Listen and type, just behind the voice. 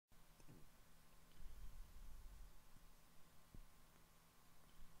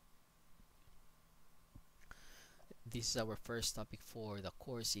This is our first topic for the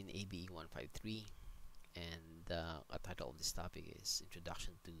course in ABE153, and the title of this topic is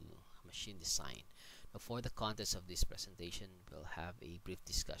Introduction to Machine Design. Now, for the context of this presentation, we'll have a brief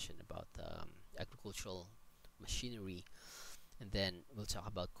discussion about agricultural machinery, and then we'll talk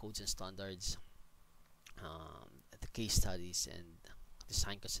about codes and standards, the case studies, and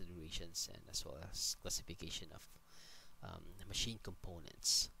design considerations, and as well as classification of machine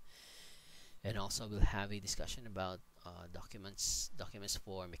components. And also we'll have a discussion about documents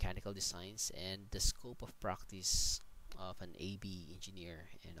for mechanical designs and the scope of practice of an AB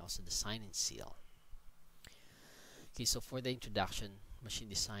engineer, and also design and seal. Okay, so for the introduction, machine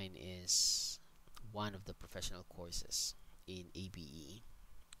design is one of the professional courses in ABE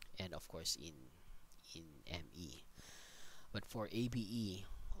and of course in ME. But for ABE,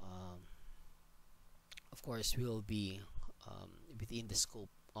 of course, will be within the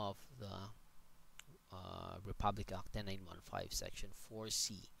scope of the Republic Act 10915 Section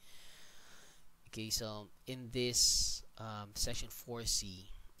 4C. Okay, so in this Section 4C,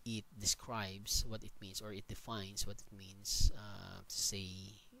 it describes what it means, or it defines what it means to say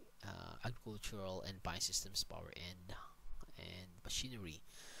agricultural and biosystems power and machinery.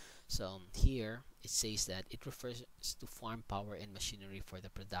 So here it says that it refers to farm power and machinery for the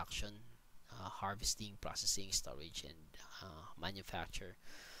production, harvesting, processing, storage, and manufacture,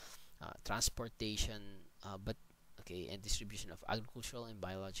 transportation, and distribution of agricultural and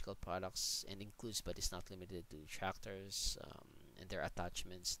biological products, and includes but is not limited to tractors and their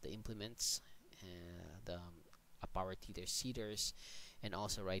attachments, the implements, the power tillers, seeders, and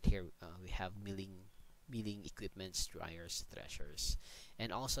also right here we have milling equipments, dryers, threshers,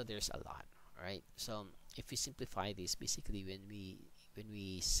 and also there's a lot. Right, so if we simplify this, basically when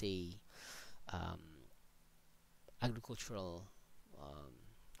we say agricultural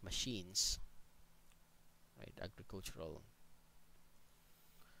machines, right? Agricultural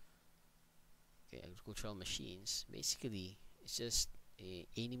machines. Basically, it's just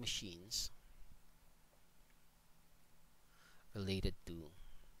any machines related to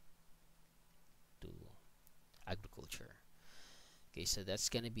agriculture. Okay, so that's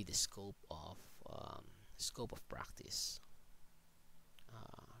gonna be the scope of practice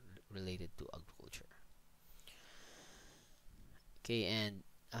related to agriculture. Okay, and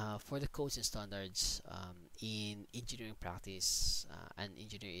for the codes and standards, in engineering practice, an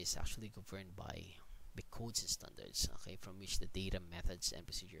engineer is actually governed by codes and standards, okay, from which the data, methods, and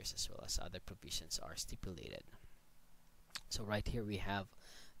procedures, as well as other provisions, are stipulated. So right here we have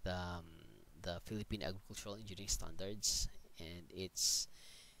the Philippine Agricultural Engineering Standards, and it's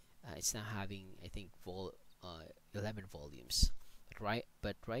now having, I think, 11 volumes.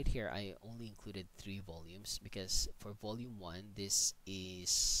 But right here I only included 3 volumes because for volume 1, this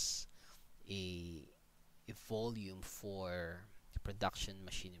is a volume for production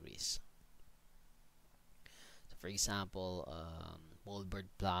machineries. So for example, moldboard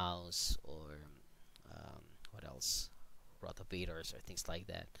plows, or what else, rotovators, or things like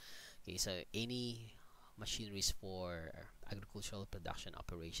that. Okay, so any machineries for agricultural production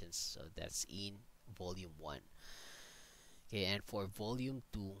operations, so that's in volume 1. Okay, and for volume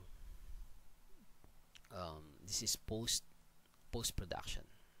 2, this is post-production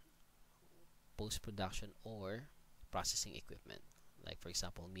or processing equipment, like for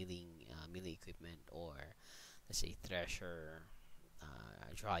example milling equipment, or let's say thresher,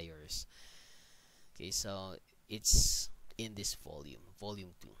 dryers. Okay, so it's in this volume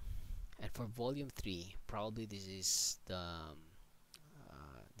 2. And for volume 3, probably this is the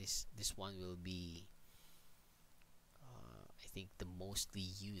this one will be I think the mostly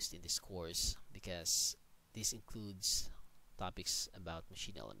used in this course, because this includes topics about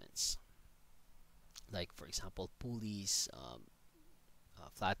machine elements, like for example pulleys,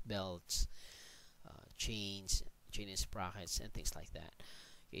 flat belts, chains, chain and sprockets, and things like that.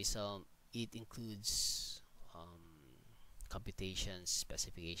 Okay, so it includes computations,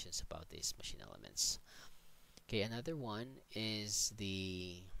 specifications about these machine elements. Okay, another one is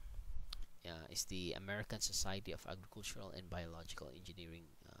the American Society of Agricultural and Biological Engineering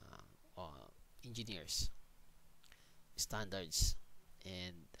engineers standards,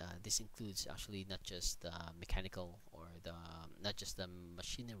 and this includes actually not just the mechanical, or not just the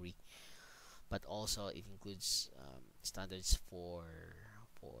machinery, but also it includes standards for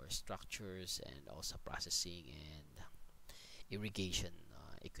structures, and also processing and irrigation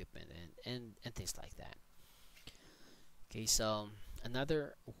equipment, and things like that. Okay, so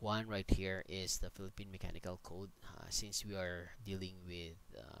another one right here is the Philippine Mechanical Code. Since we are dealing with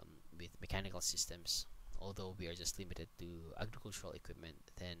mechanical systems, although we are just limited to agricultural equipment,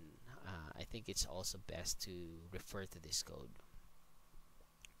 then I think it's also best to refer to this code.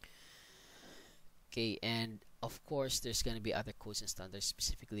 Okay, and of course there's going to be other codes and standards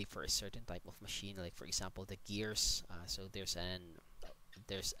specifically for a certain type of machine, like for example the gears. So there's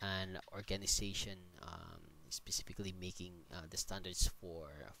an organization specifically making the standards for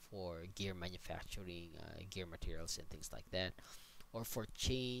gear manufacturing, gear materials and things like that, or for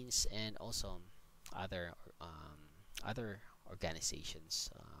chains, and also other other organizations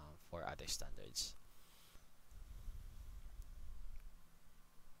for other standards.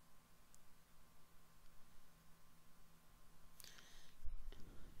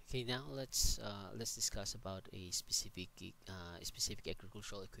 Okay, now let's discuss about a specific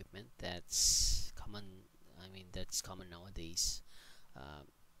agricultural equipment that's common. I mean, that's common nowadays um,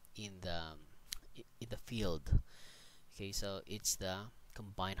 in the field. Okay, so it's the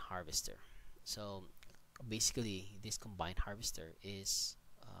combine harvester. So basically, this combine harvester is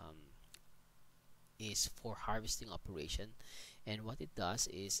for harvesting operation, and what it does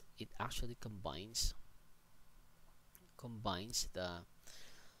is it actually combines the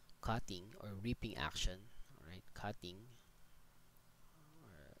cutting or reaping action. All right, cutting, or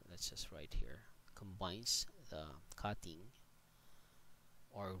let's just write here, combines the cutting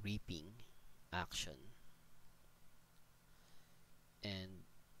or reaping action and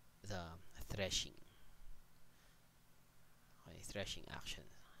the threshing, okay, threshing action.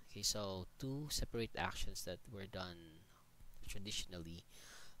 Okay, so two separate actions that were done traditionally,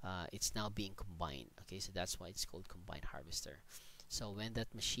 it's now being combined. Okay, so that's why it's called combined harvester. So when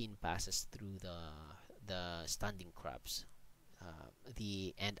that machine passes through the standing crops,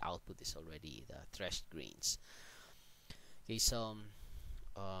 the end output is already the threshed grains. Okay, so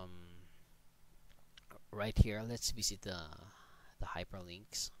um, right here, let's visit the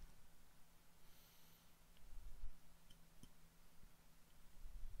hyperlinks.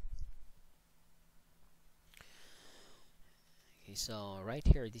 Okay, so right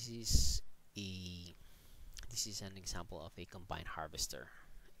here, this is an example of a combined harvester.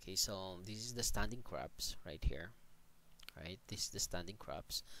 Okay, so this is the standing crops right here. Right, this is the standing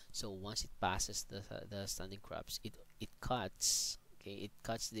crops. So once it passes the standing crops, it cuts. Okay, it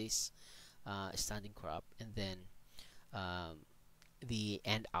cuts this standing crop, and then um, the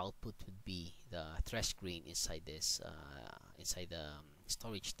end output would be the thresh grain inside this inside the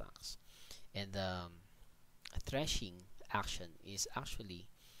storage tanks. And threshing action is actually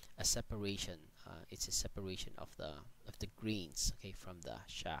a separation. It's a separation of the grains, okay, from the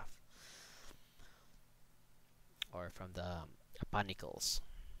chaff or from the panicles.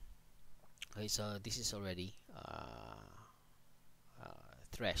 Okay, so this is already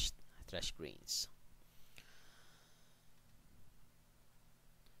threshed grains.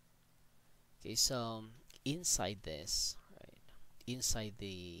 Okay, so inside this, right, inside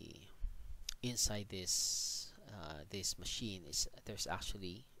this machine is there's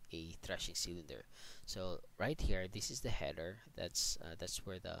actually a threshing cylinder. So right here, this is the header. That's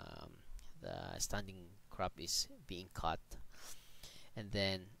where the standing crop is being cut, and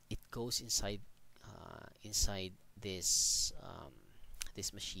then it goes inside this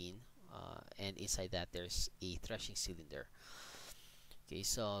machine, and inside that there's a threshing cylinder. Okay,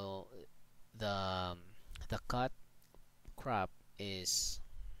 so the the cut crop is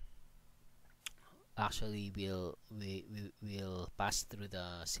actually will pass through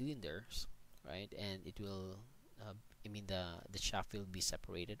the cylinders, right, and it will I mean the chaff will be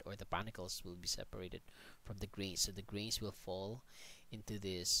separated, or the panicles will be separated from the grains. So the grains will fall into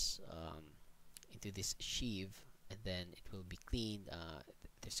this sheave, and then it will be cleaned.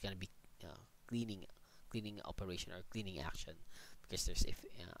 There's gonna be cleaning operation or cleaning action, because there's a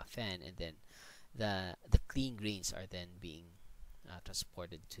fan, and then the clean grains are then being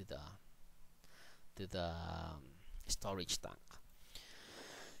transported to the storage tank.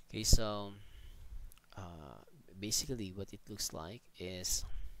 Okay, so basically what it looks like is,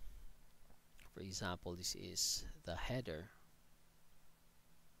 for example, this is the header.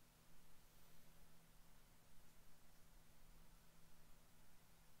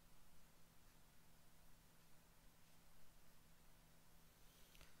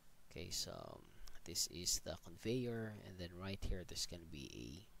 Okay, so this is the conveyor, and then right here there's going to be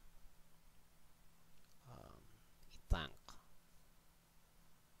a tank.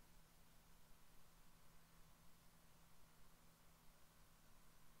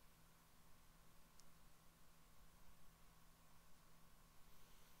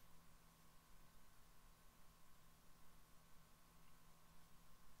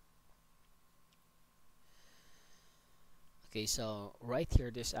 Okay, so right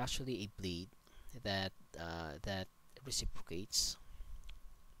here there's actually a blade that that reciprocates.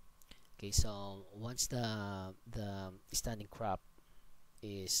 Okay, so once the standing crop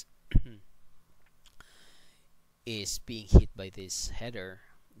is is being hit by this header,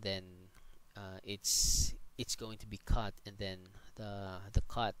 then it's going to be cut, and then the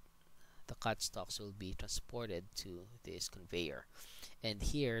cut stalks will be transported to this conveyor. And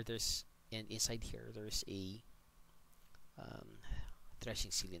here there's and inside here there's a um, threshing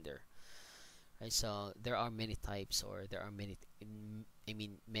cylinder, right? So there are many types, or there are many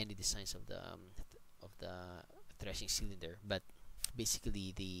designs of the threshing cylinder, but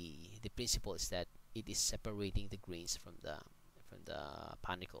basically the principle is that it is separating the grains from the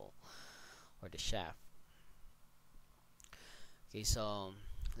panicle or the shaft. Okay, so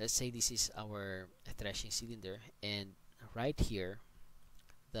let's say this is our threshing cylinder, and right here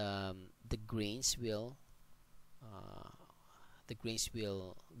the grains will uh,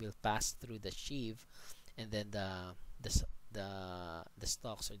 will pass through the sheave, and then the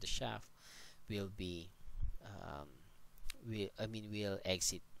stalks or the shaft will be will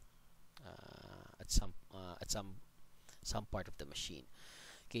exit at some part of the machine.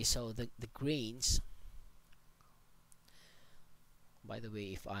 Okay, so the grains, by the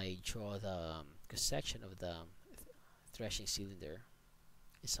way, if I draw the cross section of the threshing cylinder,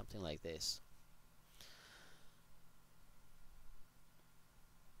 is something like this.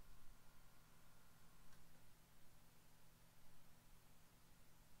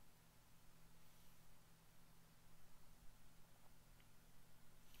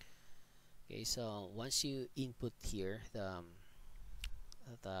 Okay, so once you input here the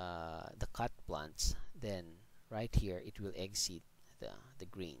cut plants, then right here it will exit the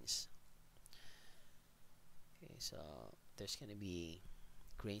grains. Okay, so there's gonna be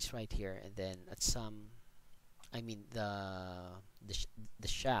grains right here, and then at some, I mean the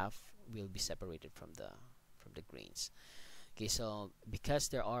shaft will be separated from the grains. Okay, so because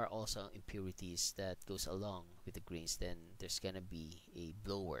there are also impurities that goes along with the grains, then there's gonna be a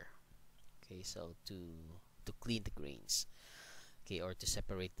blower. Okay, so to clean the grains, okay, or to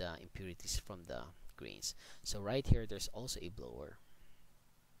separate the impurities from the grains. So right here there's also a blower.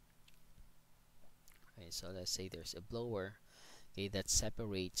 Okay, so let's say there's a blower, okay, that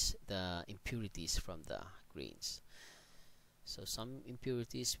separates the impurities from the grains. So some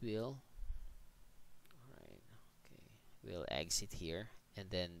impurities will will exit here,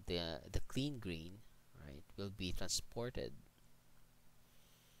 and then the clean grain, right, will be transported.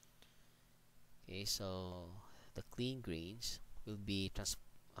 Okay, so the clean grains will be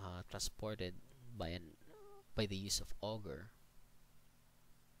transported by the use of auger.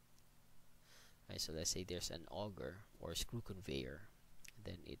 Right, so let's say there's an auger or screw conveyor, and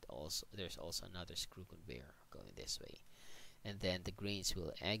then there's also another screw conveyor going this way, and then the grains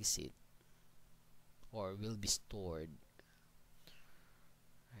will exit or will be stored,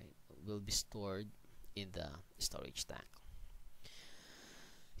 right, will be stored in the storage tank.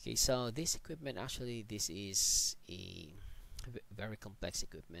 Okay, so this equipment, actually this is a very complex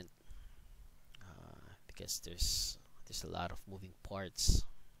equipment because there's a lot of moving parts.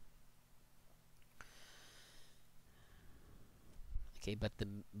 Okay, but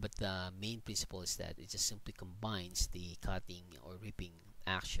the main principle is that it just simply combines the cutting or ripping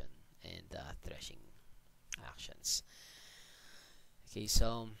action and threshing actions. Okay,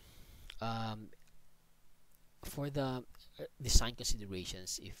 so for the design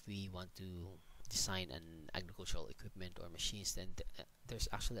considerations, if we want to design an agricultural equipment or machines, then there's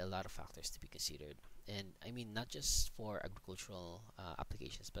actually a lot of factors to be considered, and I mean not just for agricultural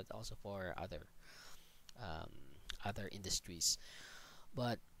applications, but also for other industries.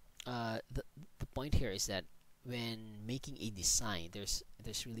 But the point here is that when making a design, there's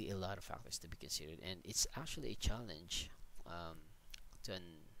really a lot of factors to be considered, and it's actually a challenge to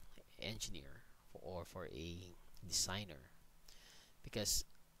an engineer or for a designer, because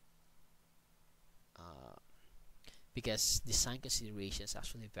design considerations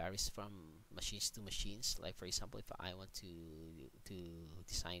actually varies from machines to machines. Like for example, if I want to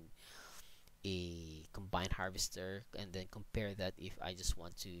design a combined harvester, and then compare that if I just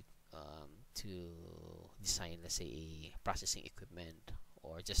want to design, let's say, a processing equipment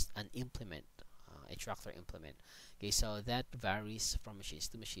or just an implement, a tractor implement. Okay, so that varies from machines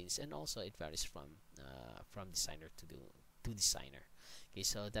to machines, and also it varies from designer to designer. Okay,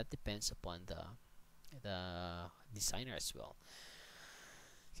 so that depends upon the designer as well.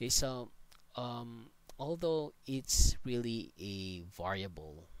 Okay, so although it's really a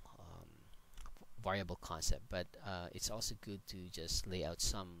variable concept, but it's also good to just lay out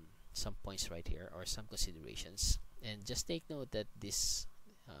some points right here, or some considerations, and just take note that this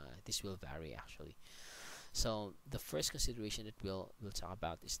will vary actually. So the first consideration that we'll talk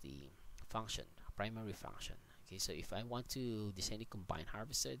about is function, primary function. Okay, so if I want to design a combine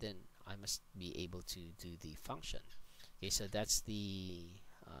harvester, then I must be able to do the function. Okay, so that's the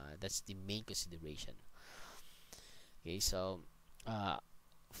main consideration. Okay, uh,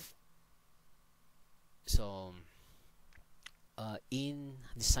 so in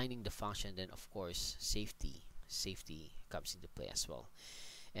designing the function, then of course safety comes into play as well,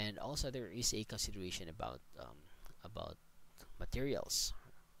 and also there is a consideration about materials.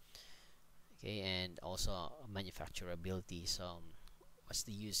 Okay, and also manufacturability. So what's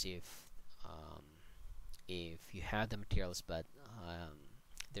the use um, if you have the materials but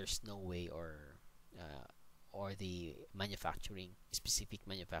there's no way, or the specific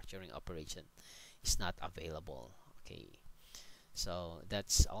manufacturing operation is not available. Okay, so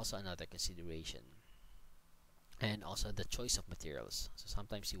that's also another consideration. And also the choice of materials. So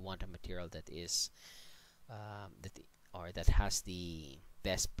sometimes you want a material that is that has the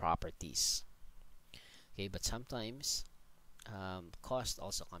best properties. Okay, but sometimes cost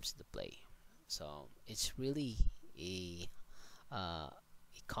also comes into play. So it's really a a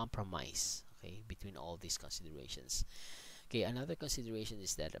compromise, okay, between all these considerations. Okay, another consideration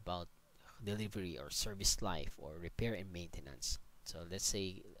is that about delivery or service life or repair and maintenance. So let's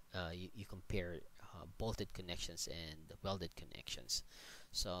say you compare bolted connections and welded connections.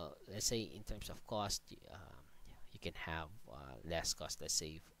 So let's say in terms of cost, you can have less cost. Let's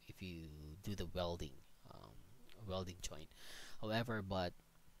say if you do the welding joint. However, but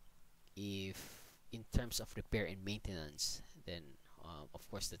if in terms of repair and maintenance, then of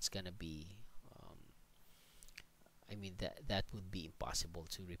course that's gonna be I mean that would be impossible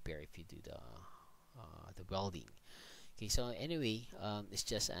to repair if you do the welding. Okay, so anyway, it's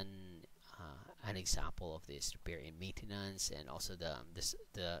just an example of this repair and maintenance, and also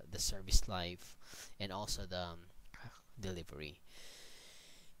the service life, and also the delivery.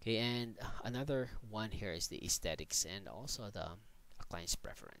 Okay, and another one here is the aesthetics and also the client's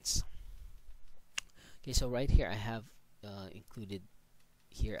preference. Okay, so right here I have included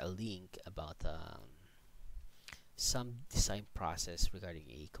here a link about some design process regarding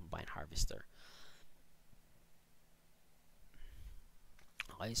a combine harvester.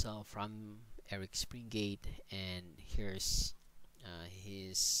 Okay, so from Eric Springate, and here's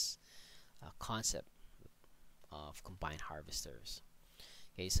his concept of combine harvesters.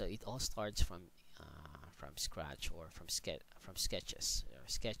 Okay, so it all starts from scratch, or from sketches or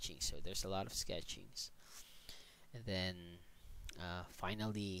sketching. So there's a lot of sketchings, and then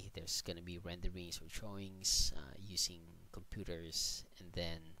finally there's gonna be renderings or drawings using computers, and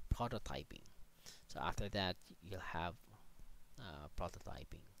then prototyping. So after that you'll have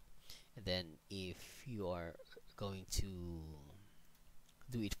prototyping, and then if you are going to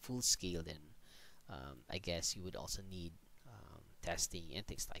do it full scale, then I guess you would also need testing and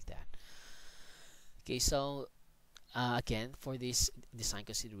things like that. Okay, so again, for these design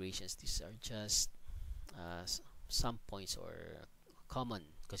considerations, these are just some points or common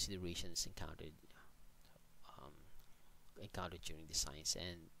considerations um, encountered during designs,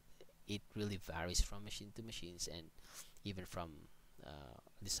 and it really varies from machine to machines, and even from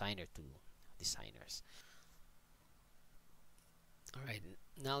designer to designers. Alright,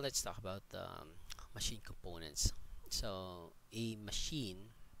 now let's talk about machine components. So a machine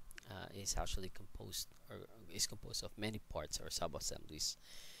is composed of many parts or sub-assemblies,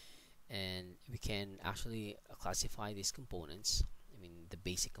 and we can actually classify these components, I mean the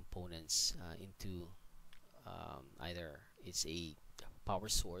basic components, into either it's a power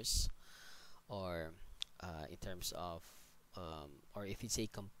source, or in terms of or if it's a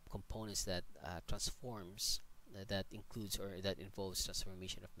components that transforms, that includes or that involves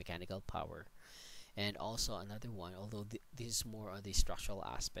transformation of mechanical power. And also another one, although this is more on the structural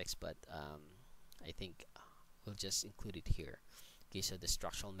aspects, but I think we'll just include it here. Okay, so the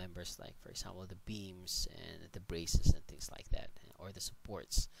structural members, like for example the beams and the braces and things like that, or the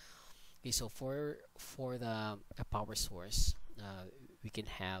supports. Okay, so for the power source, we can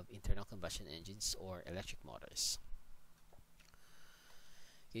have internal combustion engines or electric motors.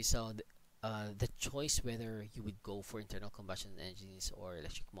 Okay, so the choice whether you would go for internal combustion engines or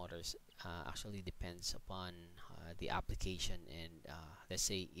electric motors actually depends upon the application, and let's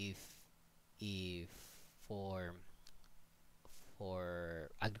say if for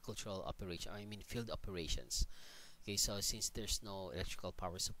agricultural operation, I mean field operations. Okay, so since there's no electrical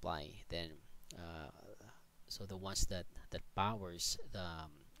power supply, then so the ones that powers the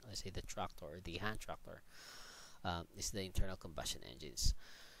let's say the tractor or the hand tractor is the internal combustion engines.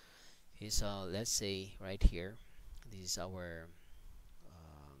 Okay, so let's say right here, this is our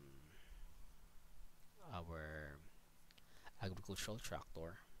agricultural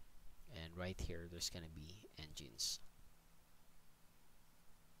tractor, and right here there's gonna be engines.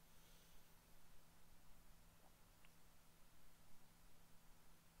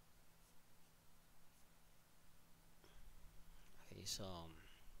 Okay,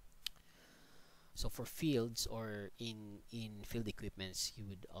 so for fields or in field equipments,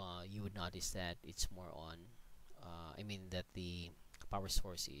 you would notice that it's more on I mean that the power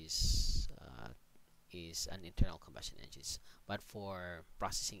source is an internal combustion engines. But for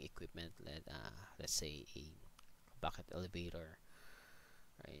processing equipment, let's say a bucket elevator,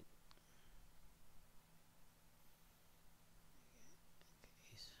 right?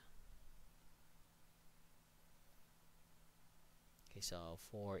 Okay, so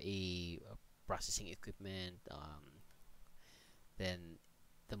for a processing equipment, then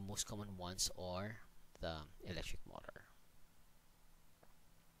the most common ones are the electric motor.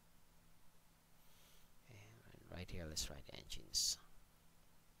 And right here, let's write engines.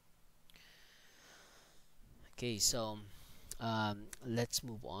 Okay, so let's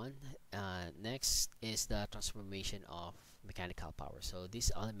move on. Next is the transformation of mechanical power. So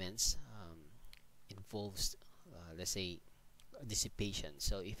these elements involves, let's say, dissipation.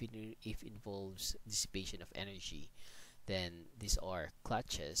 So if it involves dissipation of energy, then these are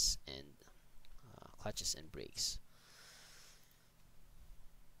clutches and brakes.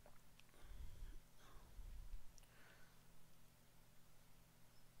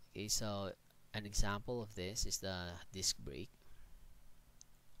 Okay, so an example of this is the disc brake.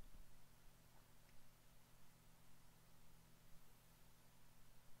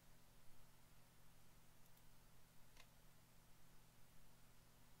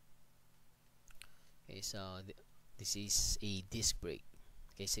 Okay, so this is a disc brake.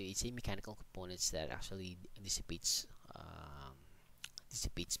 Okay, so it's a mechanical components that actually dissipates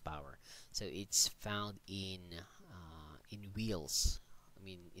power. So it's found in wheels. I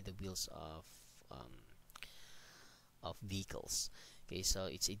mean, in the wheels of vehicles. Okay, so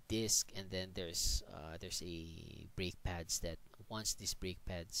it's a disc, and then there's a brake pads that once this brake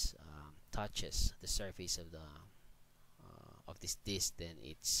pads touches the surface of this disc, then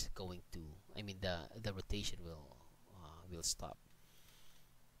it's going to, I mean, the rotation will stop.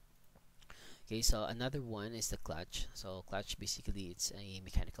 Okay, so another one is the clutch. So clutch, basically it's a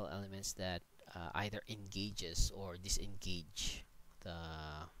mechanical elements that either engages or disengage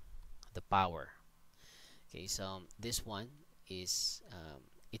the power. Okay, so this one is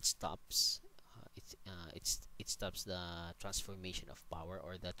it stops it stops the transformation of power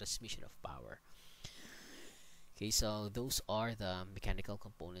or the transmission of power. Okay, so those are the mechanical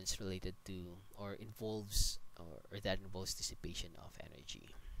components related to or that involves dissipation of energy.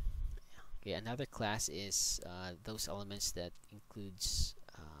 Okay, another class is those elements that includes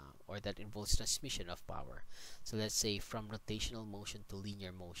or that involves transmission of power. So let's say from rotational motion to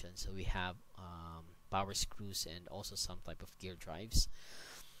linear motion. So we have power screws and also some type of gear drives.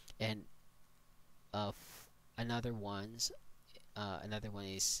 And another one is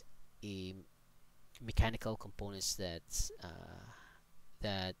a mechanical components that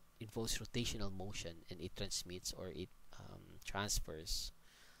involves rotational motion, and it transmits or it transfers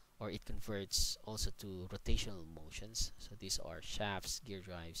or it converts also to rotational motions. So these are shafts, gear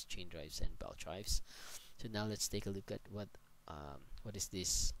drives, chain drives, and belt drives. So now let's take a look at what is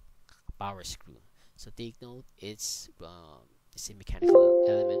this power screw. So take note, it's a mechanical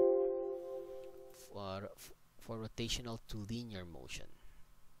element for rotational to linear motion.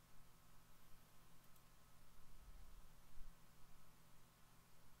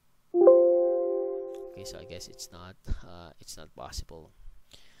 Okay, so I guess it's not possible.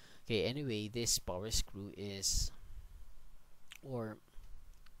 Okay, anyway, this power screw is or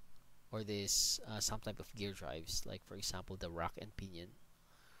this some type of gear drives, like for example the rack and pinion,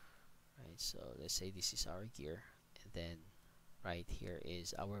 right? So let's say this is our gear, and then right here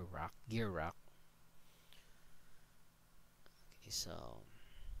is our gear rack. Okay, so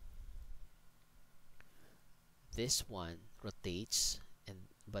this one rotates,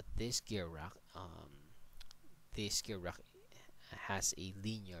 but this gear rack has a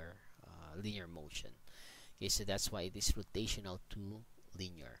linear motion. Okay, so that's why it is rotational to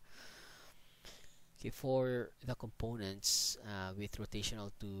linear. Okay, for the components with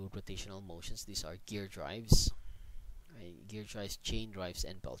rotational to rotational motions, these are gear drives, right? Gear drives, chain drives,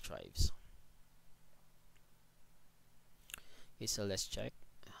 and belt drives. Okay, so let's check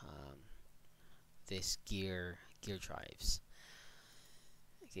this gear drives.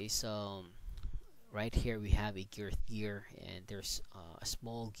 Okay, so right here we have a gear, and there's a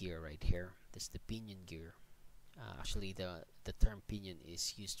small gear right here. That's the pinion gear. Actually, the term pinion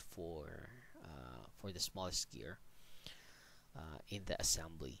is used for the smallest gear in the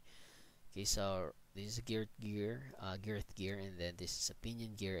assembly. Okay, so this is a geared gear, and then this is a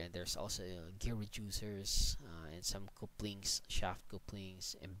pinion gear, and there's also gear reducers and some couplings, shaft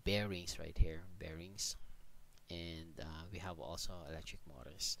couplings, and bearings right here, bearings, and we have also electric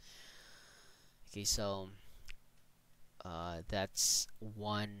motors. Okay, so that's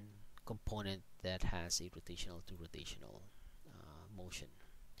one component that has a rotational to rotational motion.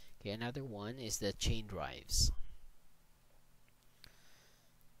 Okay, another one is the chain drives.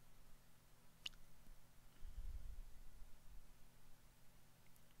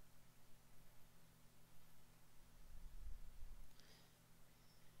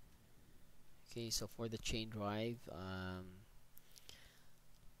 Okay, so for the chain drive,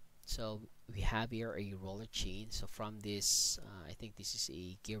 so we have here a roller chain. So from this, I think this is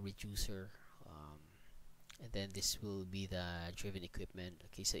a gear reducer, and then this will be the driven equipment.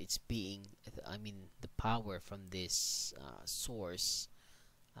 Okay, so it's being, I mean, the power from this source,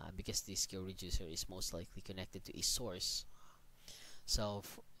 because this gear reducer is most likely connected to a source. So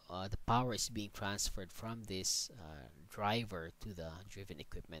the power is being transferred from this driver to the driven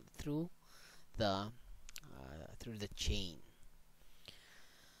equipment through the chain.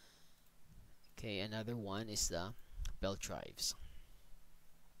 Okay, another one is the belt drives.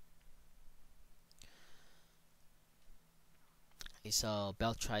 Okay, so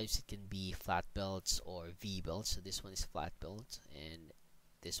belt drives, it can be flat belts or V belts. So this one is flat belt and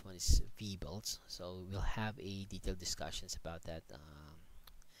this one is V belts. So we'll have a detailed discussions about that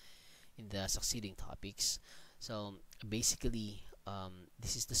in the succeeding topics. So basically,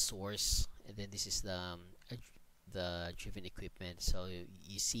 this is the source, and then this is the driven equipment. So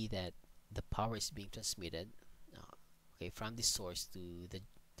you see that the power is being transmitted, okay, from the source to the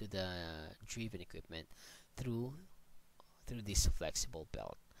driven equipment through this flexible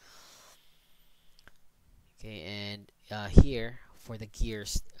belt. Okay, and here for the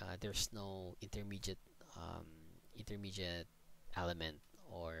gears, there's no intermediate element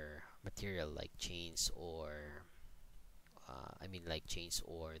or material like chains or like chains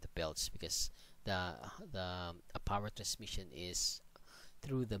or the belts, because the power transmission is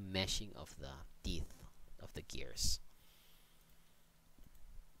through the meshing of the teeth of the gears.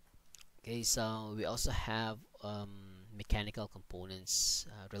 Okay, so we also have mechanical components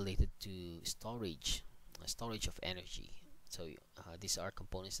related to storage of energy. So these are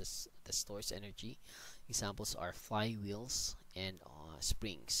components that stores energy. Examples are flywheels and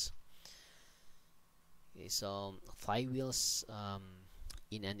springs. Okay, so flywheels,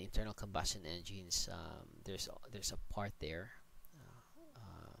 in an internal combustion engines, there's a part there.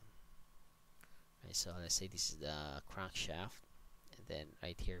 Right, so let's say this is the crankshaft, and then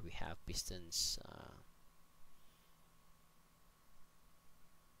right here we have pistons.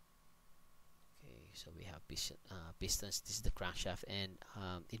 Okay, so we have pistons. This is the crankshaft, and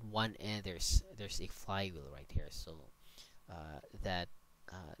in one end there's a flywheel right here. So that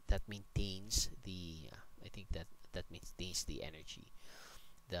maintains the I think that maintains the energy,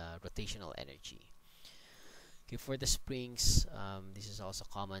 the rotational energy. Okay, for the springs, this is also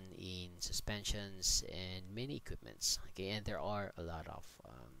common in suspensions and many equipments. Okay, and there are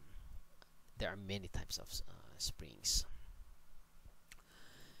many types of springs.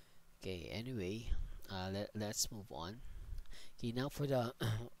 Okay, anyway, let's move on. Okay, now for the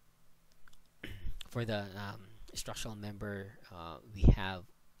structural member, we have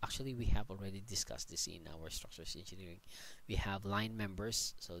already discussed this in our structures engineering. We have line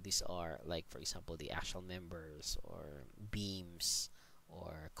members, so these are like, for example, the axial members or beams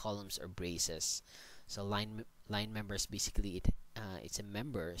or columns or braces. So line members, basically it's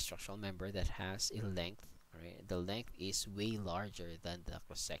a structural member that has a length. Right, the length is way larger than the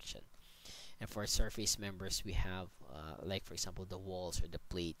cross section. And for surface members, we have like, for example, the walls or the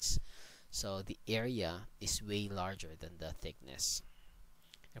plates. So the area is way larger than the thickness.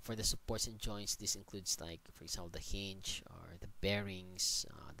 And for the supports and joints, this includes, like, for example, the hinge or the bearings,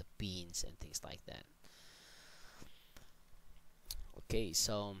 the pins, and things like that. Okay,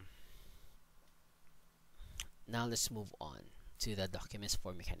 so now let's move on to the documents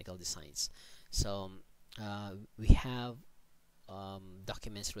for mechanical designs. So we have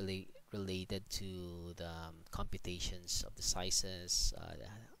documents related to the computations of the sizes.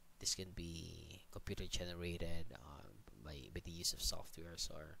 This can be computer generated by the use of softwares,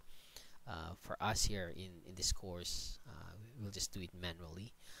 or for us here in this course, we'll just do it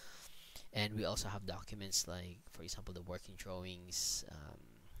manually. And we also have documents like, for example, the working drawings,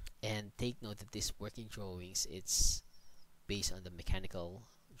 and take note that these working drawings, it's based on the mechanical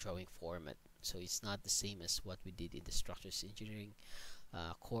drawing format, so it's not the same as what we did in the structures engineering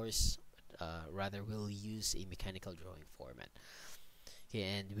course. Rather, we'll use a mechanical drawing format. Okay,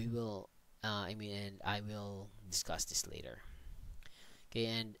 and we will and I will discuss this later. Okay,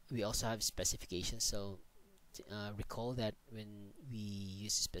 and we also have specifications. So recall that when we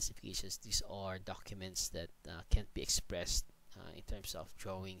use specifications, these are documents that can't be expressed in terms of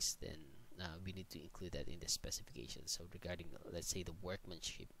drawings. Then we need to include that in the specifications. So regarding, let's say, the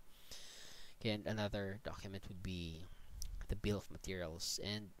workmanship. Okay, and another document would be the bill of materials,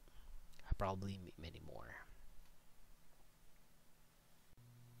 and probably many more.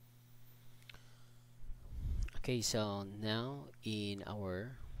 Okay, so now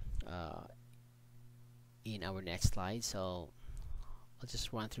uh, in our next slide, so I'll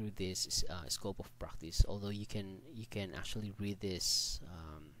just run through this scope of practice. Although you can actually read this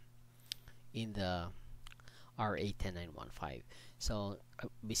in the RA 10915. So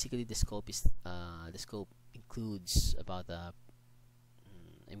basically, the scope includes about the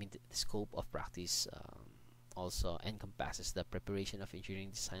scope of practice also encompasses the preparation of engineering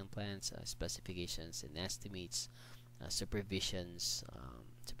design plans, specifications and estimates, supervision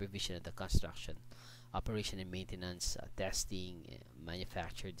of the construction, operation and maintenance, testing,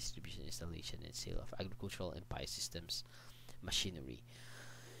 manufacture, distribution, installation, and sale of agricultural and biosystems machinery.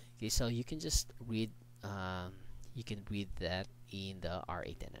 Okay, so you can just read that in the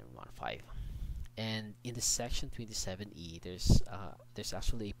R8 and 115. And in the section 27E, there's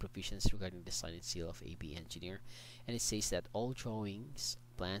actually a provisions regarding design and seal of AB engineer, and it says that all drawings,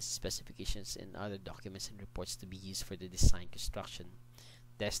 plans, specifications, and other documents and reports to be used for the design, construction,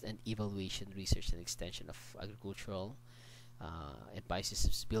 test and evaluation, research and extension of agricultural and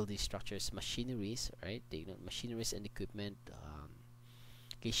biosystems, building structures, machineries, right? Machineries and equipment.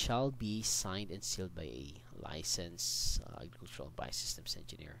 Okay, shall be signed and sealed by a licensed agricultural biosystems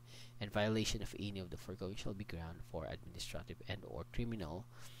engineer, and violation of any of the foregoing shall be ground for administrative and or criminal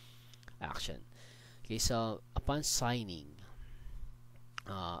action. Okay, so upon signing,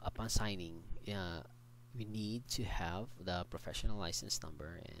 we need to have the professional license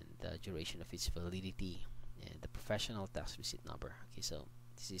number and the duration of its validity and the professional tax receipt number. Okay, so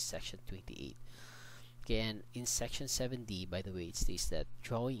this is section 28. Okay, and in section 7D, by the way, it states that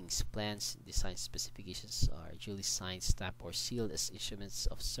drawings, plans, design specifications are duly signed, stamped, or sealed as instruments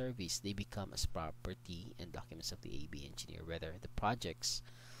of service. They become as property and documents of the AB engineer, whether the projects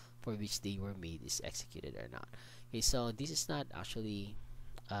for which they were made is executed or not. Okay, so this is not actually,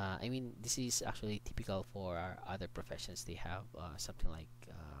 this is actually typical for our other professions. They have something like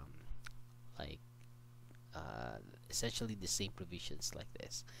essentially the same provisions like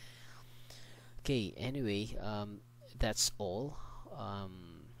this. Okay, anyway, that's all.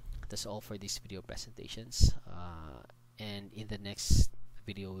 That's all for these video presentations. And in the next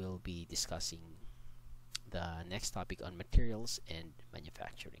video, we'll be discussing the next topic on materials and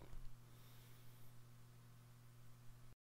manufacturing.